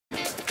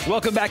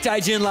Welcome back to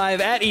IGN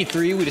Live at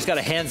E3. We just got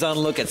a hands-on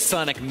look at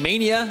Sonic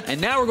Mania, and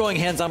now we're going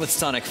hands-on with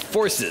Sonic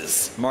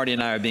Forces. Marty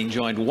and I are being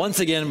joined once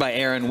again by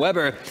Aaron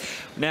Weber.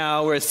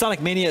 Now, whereas Sonic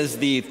Mania is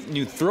the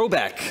new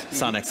throwback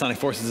Sonic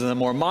Forces is a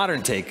more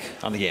modern take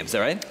on the game. Is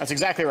that right? That's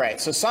exactly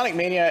right. So Sonic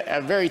Mania, a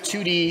very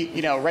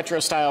 2D,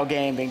 retro-style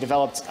game being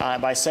developed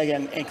by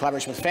Sega in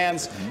collaboration with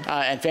fans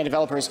and fan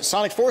developers.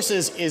 Sonic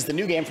Forces is the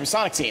new game from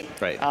Sonic Team.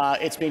 Right.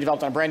 It's being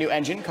developed on a brand new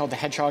engine called the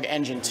Hedgehog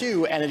Engine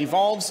 2, and it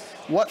evolves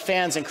what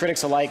fans and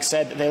critics alike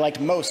said they liked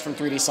most from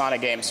 3D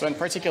Sonic games. So in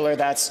particular,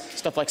 that's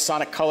stuff like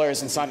Sonic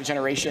Colors and Sonic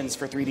Generations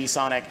for 3D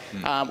Sonic.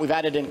 We've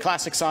added in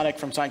Classic Sonic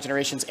from Sonic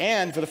Generations,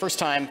 and for the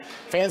first time,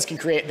 fans can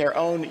create their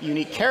own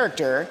unique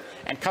character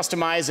and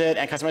customize it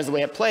and customize the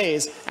way it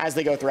plays as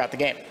they go throughout the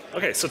game.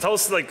 Okay, so tell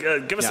us,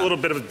 give us a little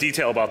bit of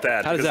detail about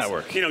that. How does that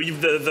work?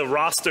 The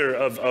roster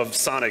of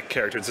Sonic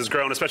characters has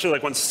grown, especially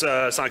once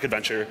Sonic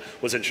Adventure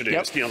was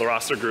introduced. Yep. The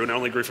roster grew and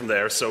only grew from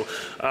there. So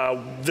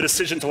the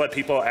decision to let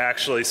people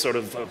actually sort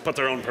of put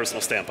their own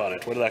personal stamp on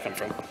it, where did that come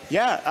from?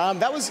 Yeah,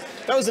 that was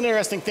an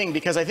interesting thing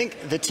because I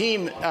think the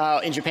team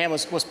in Japan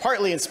was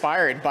partly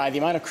inspired by the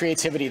amount of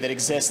creativity that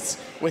exists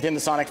within the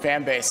Sonic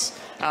fan base.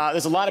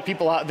 There's a lot of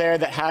people out there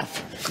that have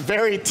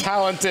very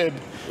talented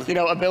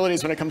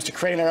abilities when it comes to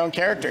creating their own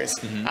characters.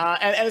 And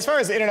as far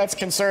as the internet's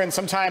concerned,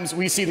 sometimes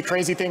we see the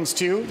crazy things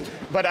too.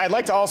 But I'd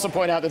like to also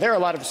point out that there are a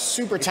lot of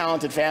super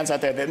talented fans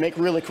out there that make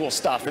really cool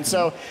stuff. And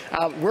so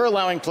we're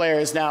allowing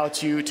players now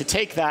to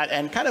take that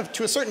and kind of,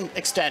 to a certain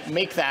extent,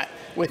 make that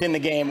within the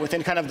game,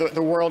 within kind of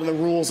the world and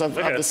the rules of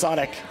the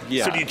Sonic.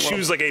 Yeah. So do you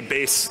choose like a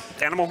base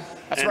animal?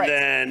 That's and right.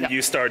 then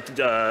you start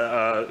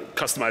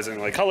customizing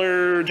like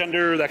color,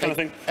 gender, that kind of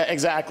thing?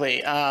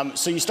 Exactly.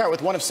 So you start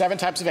with one of 7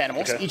 types of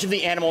animals. Okay. Each of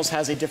the animals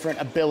has a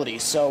different ability.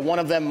 So one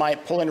of them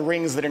might pull in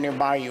rings that are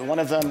nearby you. One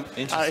of them,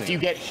 if you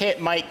get hit,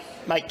 might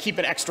keep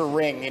an extra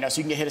ring, so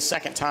you can get hit a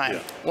second time.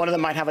 Yeah. One of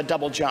them might have a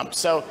double jump.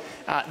 So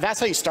that's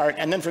how you start.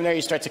 And then from there,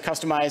 you start to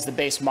customize the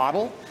base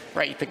model,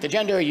 right? You pick the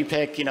gender, you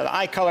pick, the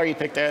eye color, you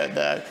pick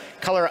the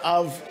color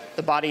of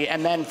the body,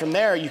 and then from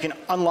there you can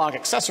unlock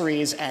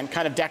accessories and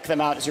kind of deck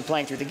them out as you're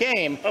playing through the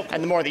game. Oh, cool.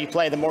 And the more that you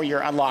play, the more you're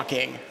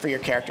unlocking for your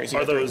characters.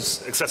 Are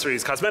those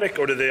accessories cosmetic,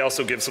 or do they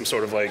also give some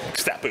sort of like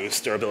stat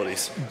boost or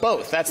abilities?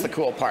 Both. That's the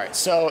cool part.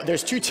 So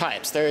there's 2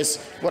 types. There's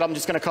what I'm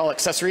just going to call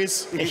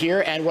accessories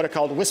here, and what are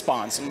called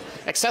wisp-ons. And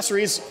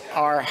accessories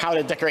are how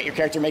to decorate your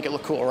character, make it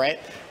look cool, right?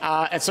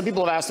 And some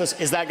people have asked us,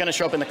 is that going to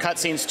show up in the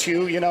cutscenes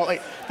too?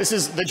 This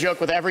is the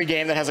joke with every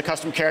game that has a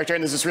custom character,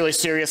 and there's this really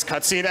serious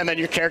cutscene, and then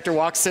your character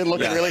walks in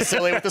looking really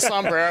silly with the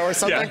sombrero or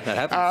something. Yeah,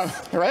 that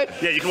happens. Right?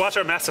 Yeah, you can watch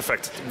our Mass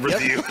Effect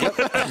review.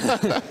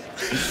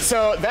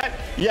 So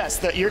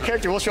your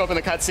character will show up in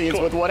the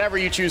cutscenes with whatever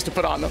you choose to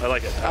put on them. I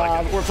like it.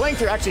 We're playing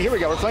through, actually, here we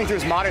go. We're playing through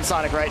as Modern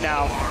Sonic right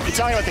now. You're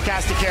talking about the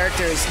cast of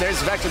characters.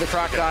 There's Vector the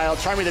Crocodile,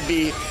 Charmy the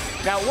Bee.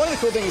 Now, one of the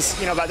cool things,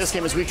 about this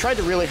game is we've tried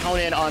to really hone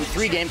in on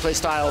 3 gameplay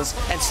styles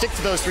and stick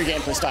to those 3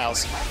 gameplay styles.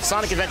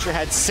 Sonic Adventure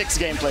had 6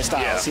 gameplay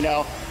styles,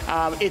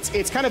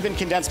 It's kind of been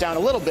condensed down a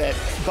little bit,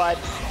 but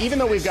even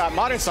though we've got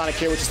Modern Sonic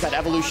here, which is that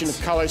evolution of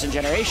colors and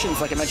generations,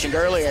 like I mentioned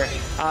earlier,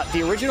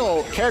 the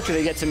original character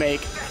they get to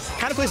make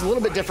kind of plays a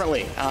little bit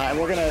differently, and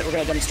we're gonna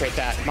demonstrate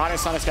that. Modern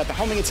Sonic's got the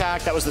homing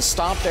attack. That was the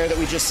stomp there that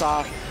we just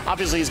saw.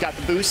 Obviously, he's got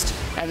the boost,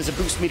 and there's a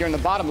boost meter in the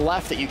bottom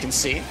left that you can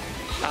see.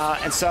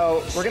 And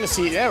so we're going to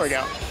see, there we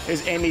go.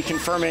 There's Amy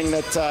confirming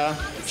that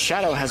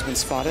Shadow has been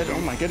spotted. Oh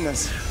my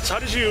goodness. So how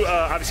did you,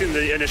 obviously in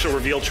the initial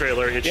reveal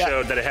trailer, it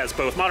showed that it has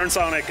both Modern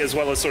Sonic as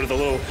well as sort of the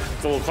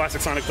little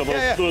classic Sonic, the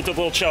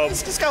little chub.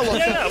 It's got a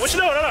little which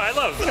I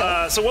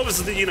love. So what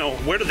was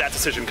where did that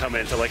decision come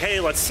in to like, hey,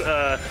 let's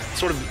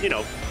sort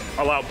of,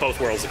 allow both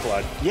worlds to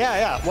collide?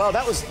 Yeah. Well,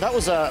 that was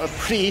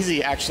pretty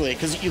easy, actually,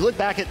 because you look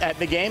back at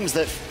the games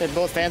that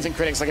both fans and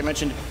critics, like I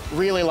mentioned,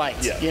 really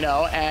liked.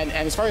 And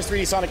as far as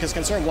 3D Sonic is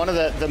concerned, one of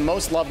the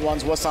most loved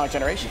ones was Sonic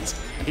Generations.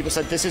 And people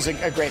said, this is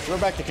a great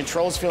throwback. The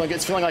controls feeling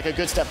like a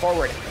good step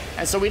forward.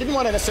 And so we didn't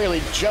want to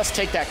necessarily just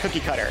take that cookie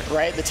cutter,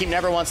 right? The team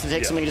never wants to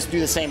take something and just do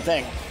the same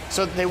thing.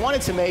 So they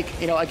wanted to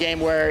make a game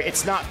where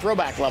it's not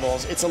throwback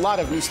levels. It's a lot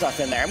of new stuff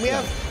in there. And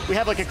we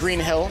have like a green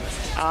hill,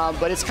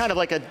 but it's kind of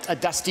like a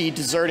dusty,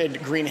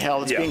 deserted green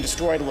hill that's being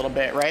destroyed a little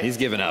bit, right? He's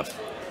given up.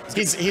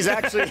 He's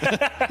actually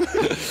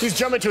he's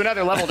jumping to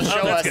another level to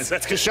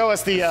show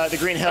us the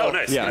green hill in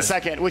a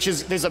second. Which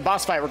is there's a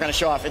boss fight we're going to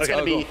show off. It's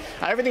going to be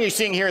everything you're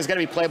seeing here is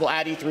going to be playable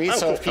at E3.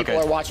 So if people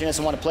are watching this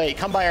and want to play,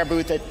 come by our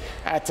booth at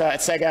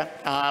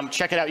Sega.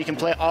 Check it out. You can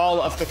play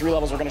all of the 3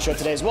 levels we're going to show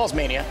today, as well as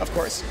Mania, of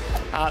course.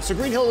 So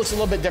Green Hill looks a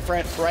little bit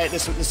different, right?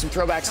 There's some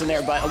throwbacks in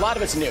there, but a lot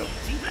of it's new.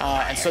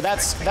 And so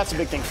that's a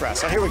big thing for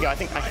us. So here we go. I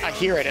think I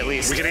hear it at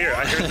least. We can hear it.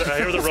 I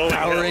hear the rolling.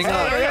 Powering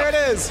up. There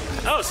it is.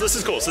 Oh, so this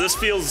is cool. So this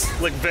feels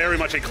like very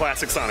much a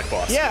classic Sonic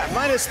boss. Yeah,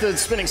 minus the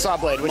spinning saw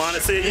blade. Which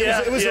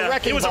it was a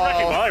wrecking ball. It was a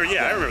wrecking ball.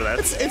 Yeah, I remember that.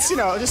 It's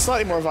just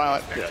slightly more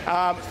violent.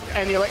 Yeah.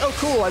 And you're like, oh,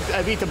 cool,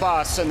 I beat the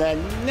boss, and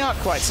then not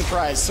quite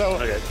surprised. So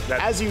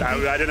I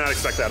did not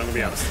expect that. I'm gonna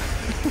be honest.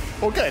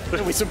 Well, good.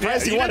 We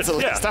surprised you once at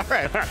least. All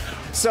right.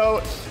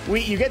 So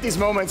you get these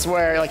moments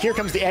where, like, here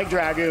comes the Egg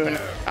Dragoon,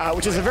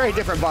 which is a very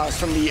different boss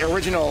from the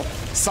original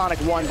Sonic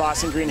 1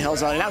 boss in Green Hill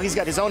Zone. And now he's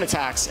got his own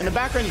attacks. In the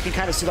background, you can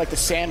kind of see like the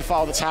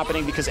sandfall that's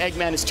happening because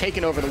Eggman has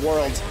taken over the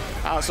world.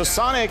 So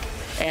Sonic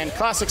and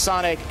Classic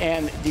Sonic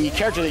and the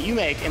character that you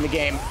make in the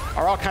game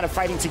are all kind of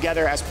fighting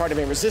together as part of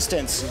a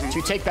resistance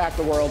to take back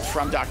the world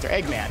from Dr.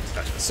 Eggman.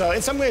 So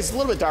in some ways, it's a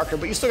little bit darker,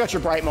 but you still got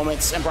your bright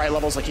moments and bright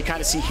levels like you kind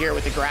of see here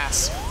with the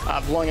grass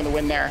blowing in the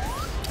wind there.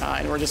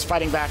 And we're just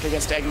fighting back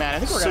against Eggman. I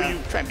think we're going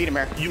to try and beat him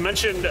here. You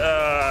mentioned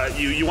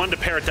you wanted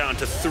to pare it down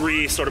to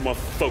 3 sort of more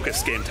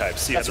focused game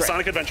types. You have the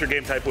Sonic Adventure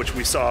game type, which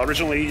we saw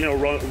originally, you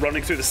know,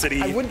 running through the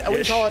city. I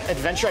wouldn't call it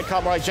Adventure. I'd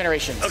call it more like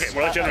Generations. Okay,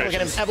 more like Generations.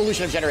 Like an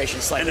evolution of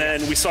Generations, slightly.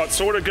 And then we saw it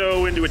sort of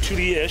go into a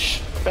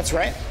 2D-ish. That's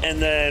right. And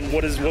then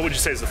what would you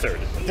say is the third?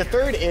 The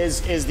third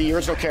is the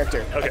original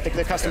character, like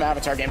the custom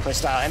avatar gameplay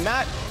style, and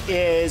that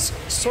is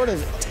sort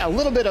of a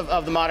little bit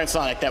of the modern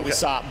Sonic that we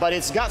saw, but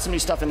it's got some new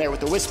stuff in there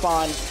with the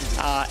Wisp-On,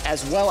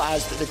 as well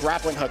as the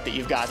grappling hook that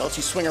you've got that lets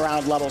you swing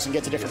around levels and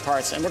get to different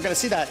parts, and we're going to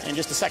see that in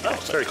just a second. Oh,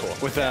 very cool.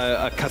 With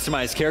a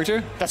customized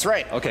character? That's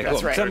right. Okay, That's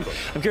cool. right. So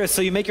I'm curious,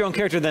 so you make your own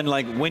character, then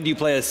like when do you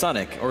play as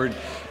Sonic? Or do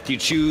you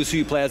choose who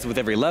you play as with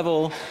every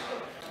level?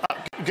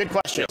 Good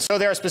question. So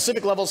there are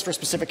specific levels for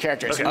specific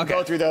characters. Okay. You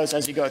go through those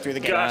as you go through the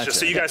game. Gotcha.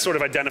 So you guys sort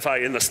of identify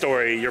in the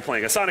story, you're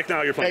playing as Sonic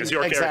now, you're playing as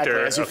your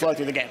character. As you flow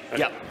through the game.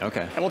 Yep.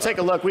 Okay. And we'll take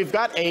a look. We've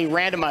got a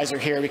randomizer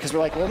here because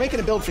we're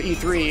making a build for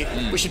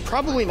E3. We should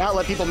probably not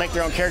let people make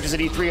their own characters at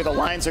E3 or the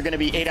lines are going to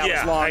be 8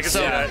 hours long. I can see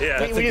that.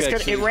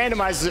 It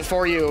randomizes it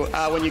for you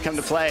when you come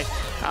to play.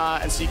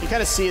 And so you can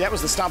kind of see that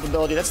was the stomp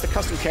ability. That's the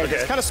custom character.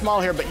 It's kind of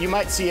small here, but you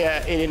might see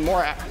it in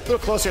more, a little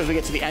closer as we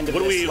get to the end of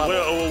this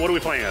level. What are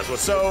we playing as? What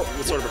sort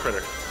of a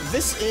critter?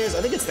 This is,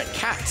 I think it's the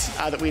cat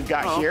that we've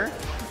got here.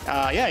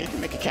 Yeah, you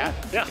can make a cat,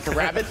 make a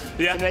rabbit,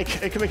 you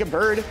can make a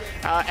bird.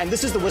 And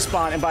this is the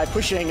Wisp-On, and by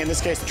pushing, in this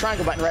case, the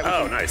triangle button,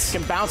 right, we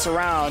can bounce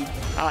around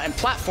and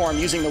platform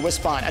using the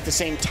Wisp-On. At the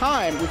same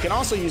time, we can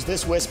also use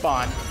this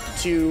Wisp-On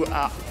to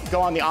go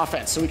on the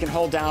offense. So we can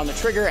hold down the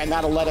trigger, and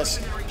that'll let us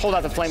hold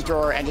out the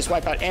flamethrower and just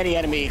wipe out any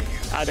enemy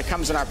that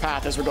comes in our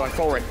path as we're going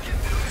forward.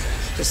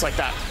 Just like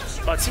that.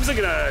 It seems like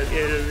in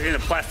a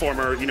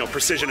platformer, you know,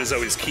 precision is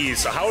always key.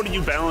 So how do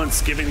you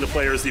balance giving the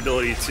players the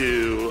ability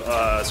to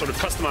sort of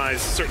customize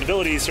certain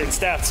abilities, certain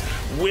stats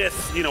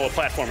with, you know, a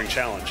platforming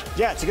challenge?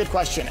 Yeah, it's a good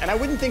question. And I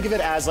wouldn't think of it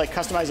as like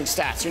customizing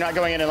stats. You're not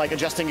going in and like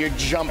adjusting your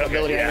jump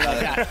ability or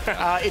anything like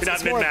that. You're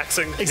not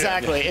min-maxing.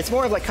 Exactly. It's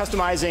more of like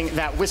customizing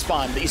that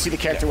Wisp-On that you see the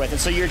character with. And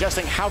so you're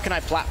adjusting how can I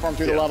platform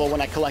through the level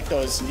when I collect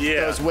those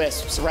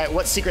wisps, right?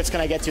 What secrets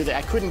can I get to that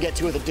I couldn't get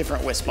to with a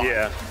different Wisp-On?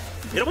 Yeah.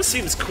 It almost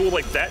seems cool,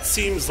 like that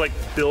seems like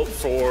built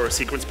for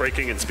sequence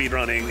breaking and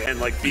speedrunning and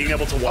like being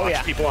able to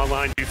watch people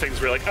online do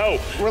things where you're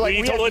like,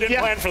 we totally didn't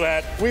plan for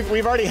that.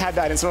 We've already had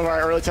that in some of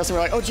our early testing.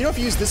 We're like, do you know if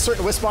you use this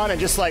certain Wisp-On and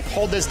just like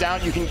hold this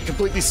down, you can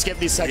completely skip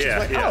these sections?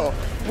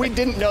 We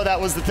didn't know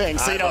that was the thing.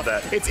 So, you know,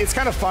 it's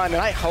kind of fun,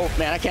 and I hope,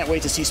 man, I can't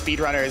wait to see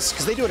speedrunners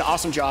because they do an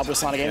awesome job with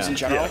Sonic games in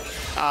general.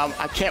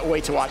 I can't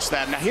wait to watch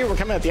them. Now here, we're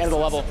coming at the end of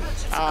the level.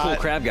 It's a cool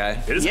crab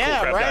guy. It is a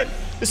cool crab guy.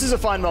 This is a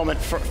fun moment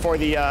for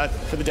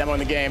the demo in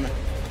the game.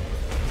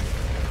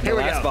 The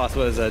last boss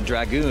was a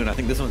Dragoon. I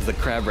think this one's the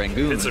Crab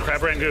Rangoon. It's the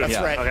Crab Rangoon. That's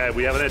right. Okay,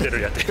 we haven't had dinner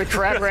yet. The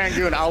Crab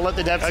Rangoon. I'll let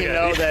the dev team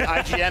know that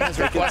IGN has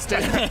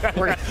requested.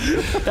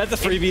 That's a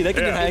freebie. They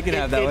can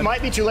have that one. It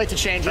might be too late to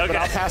change it, but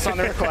I'll pass on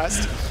the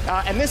request.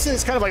 And this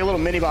is kind of like a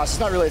little mini boss. It's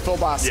not really a full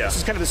boss. This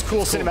is kind of this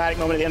cool cinematic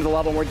moment at the end of the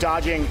level, and we're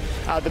dodging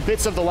the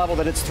bits of the level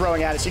that it's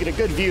throwing at us. You get a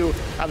good view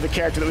of the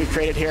character that we've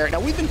created here.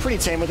 Now, we've been pretty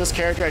tame with this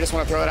character. I just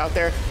want to throw it out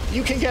there.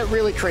 You can get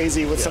really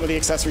crazy with some of the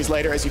accessories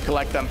later as you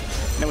collect them.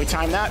 And then we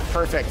time that.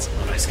 Perfect.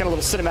 It's kind of a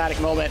little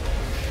cinematic moment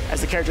as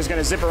the character's going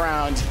to zip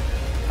around.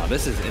 Oh,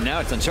 and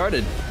now it's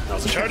Uncharted. Now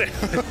it's Uncharted.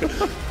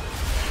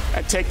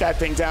 And take that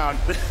thing down.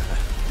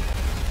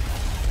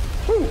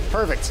 Whew,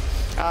 perfect.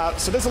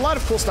 So there's a lot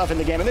of cool stuff in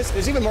the game, and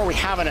there's even more we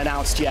haven't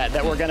announced yet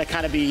that we're going to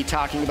kind of be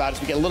talking about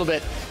as we get a little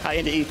bit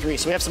into E3.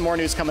 So we have some more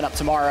news coming up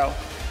tomorrow.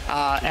 You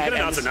can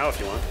announce it now if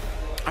you want.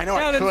 I know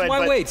I could,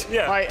 why wait? Just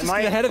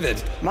get ahead of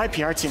it. My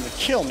PR team would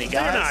kill me,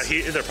 guys.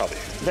 They're not. They're probably.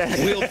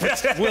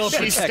 We'll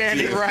She's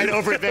standing right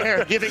over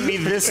there, giving me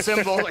this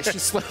symbol. Like I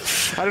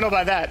don't know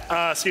about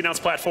that. So you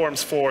announced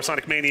platforms for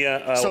Sonic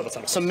Mania.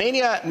 So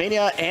Mania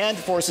and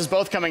Forces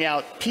both coming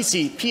out.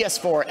 PC,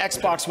 PS4,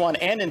 Xbox One,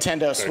 and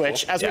Nintendo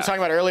Switch. Cool. As we were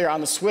talking about earlier,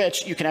 on the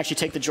Switch, you can actually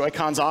take the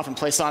Joy-Cons off and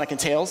play Sonic and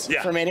Tails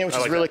for Mania, which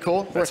is really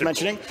cool. Worth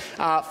mentioning.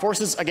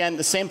 Forces, again,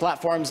 the same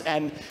platforms.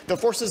 And the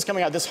Forces is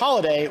coming out this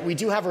holiday. We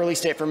do have a release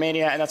date for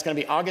Mania, and that's going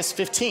to be August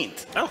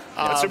 15th. Oh,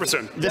 that's super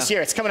soon. This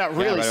year. It's coming out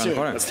really soon.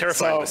 That's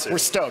terrifying. So we're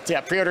stoked.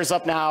 Yeah, pre-order's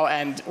up now,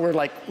 and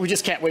we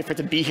just can't wait for it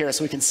to be here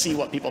so we can see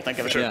what people think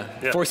of it.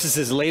 Yeah. Forces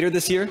is later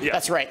this year.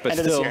 That's right. But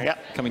end still of this year.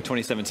 coming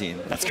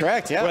 2017. That's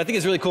correct. Yeah. What I think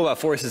is really cool about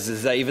Forces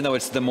is that even though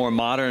it's the more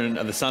modern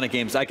of the Sonic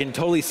games, I can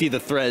totally see the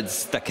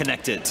threads that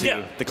connect it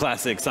to the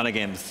classic Sonic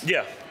games.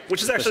 Yeah.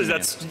 Which is actually,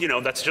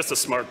 that's just a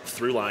smart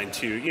through line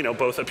to,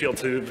 both appeal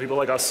to people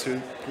like us who,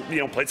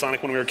 played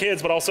Sonic when we were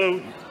kids, but also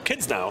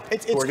kids now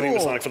who are getting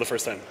into Sonic for the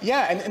first time.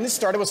 Yeah, and this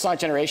started with Sonic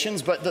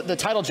Generations, but the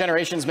title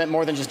Generations meant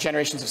more than just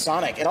generations of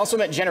Sonic. It also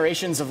meant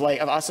generations of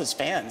us as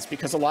fans,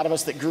 because a lot of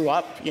us that grew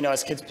up,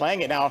 as kids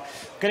playing it now,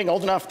 getting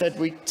old enough that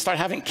we start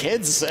having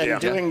kids and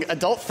doing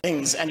adult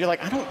things, and you're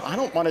like, I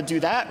don't want to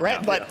do that,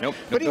 right? But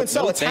even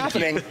so, it's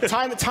happening.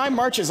 Time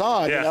marches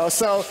on,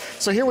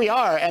 So here we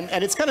are,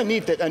 and it's kind of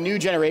neat that a new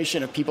generation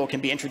of people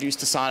can be introduced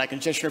to Sonic,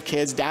 and generation of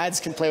kids,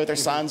 dads can play with their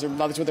sons or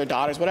mothers with their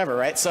daughters, whatever,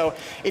 right? So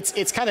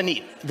it's kind of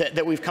neat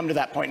that we've come to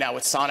that point now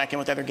with Sonic and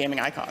with other gaming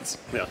icons.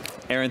 Yeah.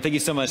 Aaron, thank you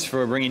so much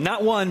for bringing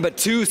not one, but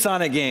 2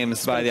 Sonic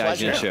games by the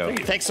IGN show.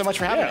 Thanks so much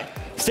for having me.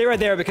 Stay right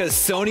there, because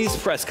Sony's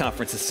press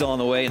conference is still on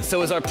the way, and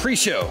so is our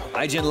pre-show.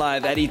 IGN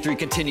Live at E3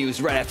 continues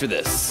right after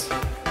this.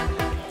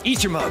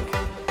 Eat your mug.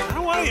 I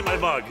don't want to eat my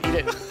mug. Eat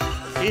it.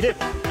 Eat it.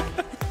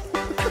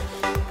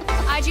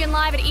 IGN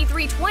Live at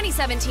E3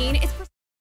 2017 is